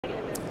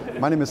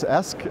My name is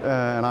Ask,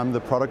 and I'm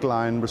the product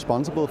line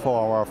responsible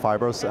for our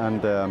fibers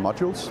and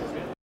modules.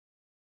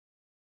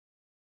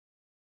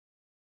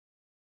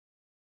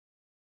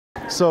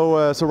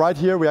 So right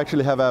here we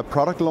actually have a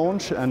product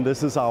launch, and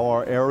this is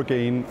our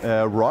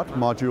aeroGAIN-ROD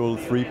module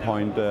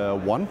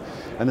 3.1,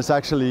 and it's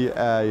actually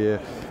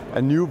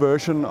a new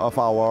version of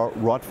our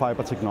rod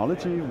fiber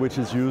technology, which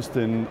is used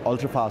in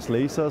ultrafast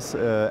lasers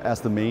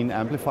as the main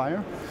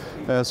amplifier.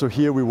 So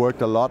here we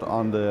worked a lot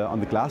on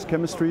the glass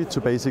chemistry to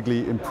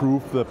basically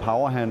improve the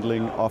power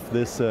handling of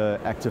this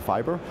active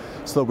fiber.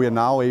 So we are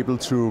now able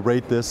to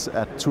rate this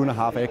at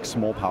 2.5x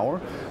more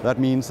power. That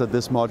means that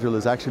this module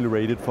is actually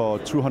rated for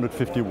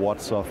 250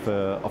 watts of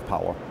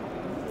power.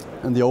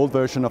 And the old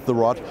version of the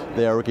rod,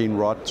 the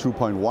aeroGAIN-ROD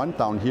 2.1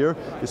 down here,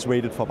 is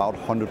rated for about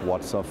 100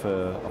 watts of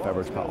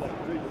average power.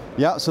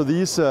 Yeah, so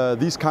these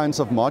kinds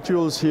of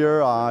modules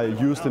here are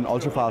used in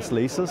ultrafast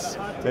lasers.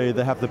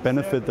 They have the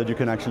benefit that you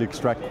can actually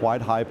extract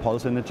quite high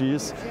pulse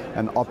energies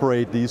and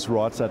operate these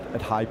rods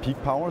at high peak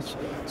powers.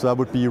 So that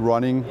would be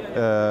running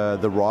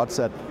the rods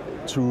at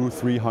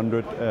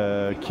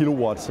 200-300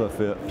 kilowatts of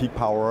peak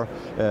power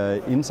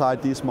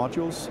inside these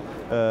modules.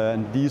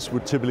 And these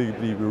would typically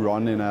be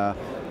run in a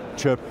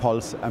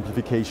chirped-pulse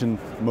amplification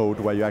mode,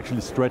 where you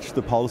actually stretch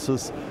the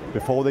pulses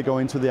before they go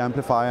into the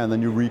amplifier and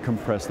then you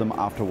recompress them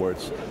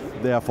afterwards,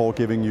 therefore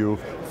giving you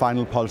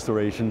final pulse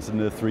durations in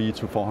the 300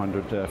 to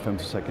 400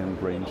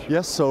 femtosecond range.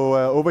 Yes, so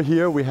over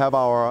here we have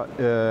our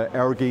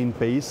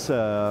aeroGAIN-BASE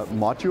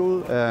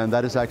module, and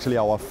that is actually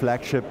our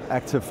flagship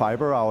active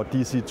fiber, our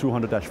DC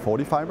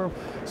 200-40 fiber.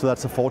 So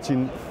that's a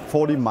 40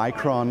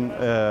 micron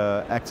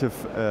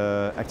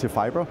active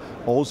fiber,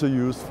 also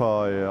used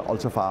for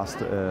ultrafast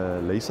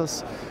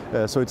lasers.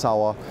 So it's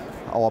our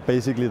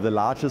basically the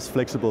largest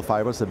flexible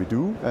fibers that we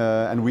do,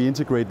 and we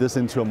integrate this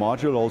into a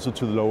module also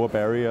to lower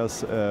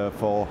barriers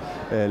for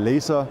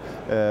laser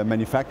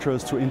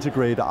manufacturers to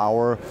integrate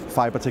our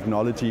fiber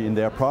technology in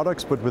their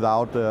products, but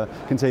without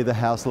can say the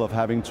hassle of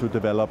having to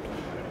develop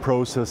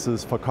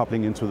processes for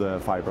coupling into the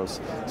fibers.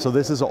 So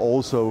this is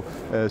also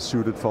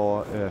suited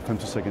for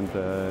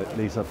femtosecond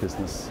laser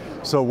business.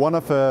 So one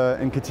of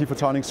NKT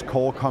Photonics'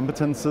 core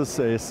competences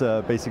is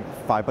basic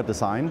fiber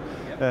design.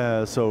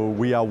 So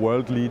we are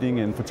world leading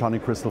in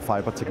photonic crystal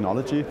fiber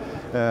technology.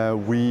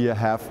 We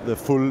have the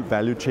full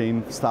value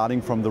chain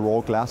starting from the raw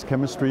glass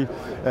chemistry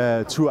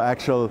to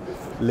actual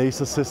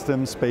laser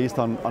systems based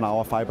on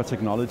our fiber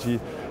technology.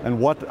 And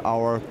what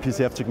our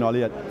PCF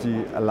technology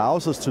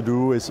allows us to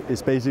do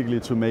is basically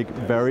to make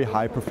very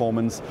high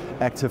performance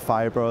active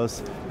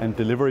fibers and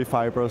delivery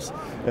fibers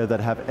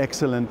that have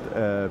excellent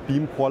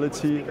beam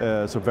quality,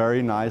 so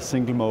very nice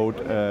single mode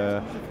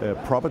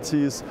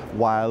properties,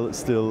 while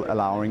still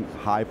allowing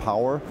high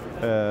power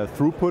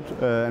throughput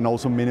and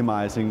also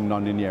minimizing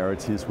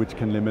non-linearities, which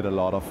can limit a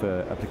lot of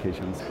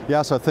applications.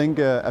 Yeah, so I think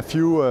a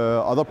few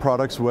other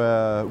products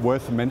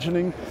worth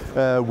mentioning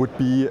would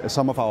be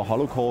some of our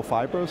hollow core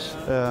fibers.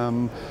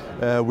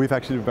 We've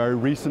actually very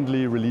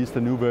recently released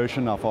a new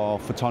version of our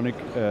photonic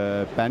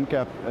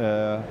bandgap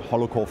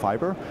hollow core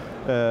fiber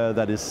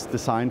that is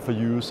designed for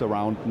use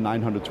around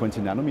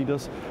 920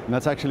 nanometers. And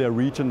that's actually a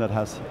region that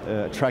has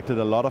attracted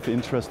a lot of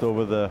interest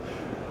over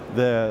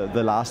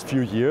the last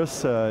few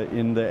years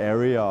in the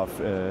area of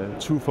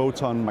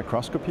two-photon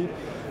microscopy,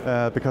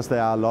 because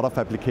there are a lot of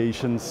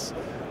applications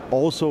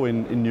also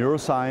in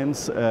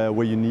neuroscience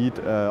where you need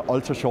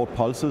ultra short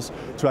pulses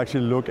to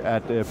actually look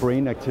at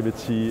brain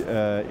activity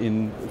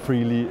in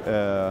freely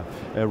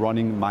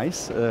running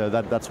mice.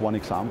 That's one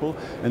example.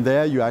 And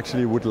there you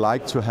actually would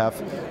like to have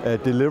a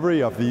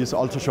delivery of these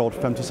ultra short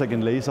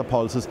femtosecond laser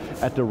pulses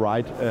at the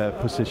right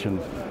position.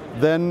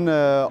 Then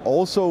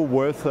also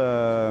worth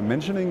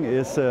mentioning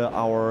is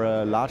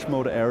our large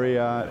mode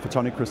area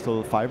photonic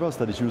crystal fibers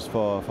that is used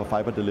for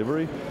fiber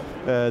delivery.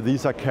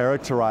 These are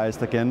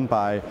characterized again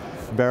by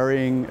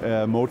varying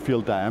mode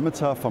field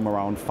diameter from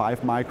around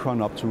 5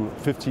 micron up to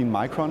 15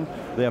 micron.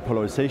 They are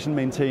polarization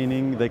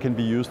maintaining. They can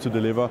be used to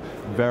deliver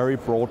very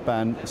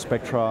broadband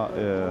spectra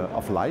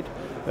of light.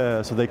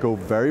 So they go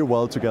very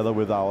well together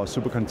with our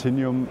super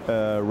continuum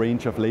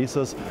range of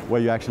lasers,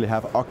 where you actually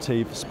have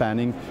octave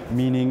spanning,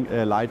 meaning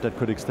light that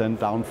could extend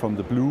down from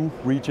the blue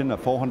region at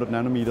 400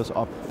 nanometers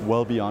up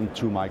well beyond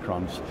 2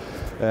 microns.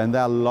 And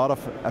there are a lot of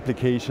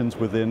applications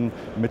within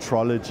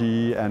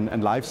metrology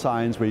and life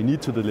science where you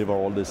need to deliver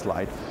all this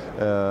light.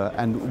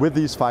 And with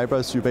these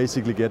fibers, you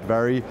basically get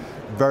very,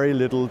 very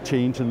little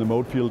change in the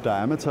mode field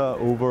diameter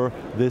over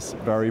this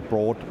very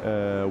broad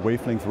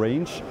wavelength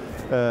range,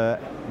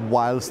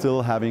 while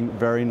still having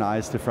very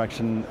nice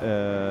diffraction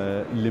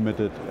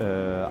limited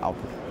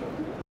output.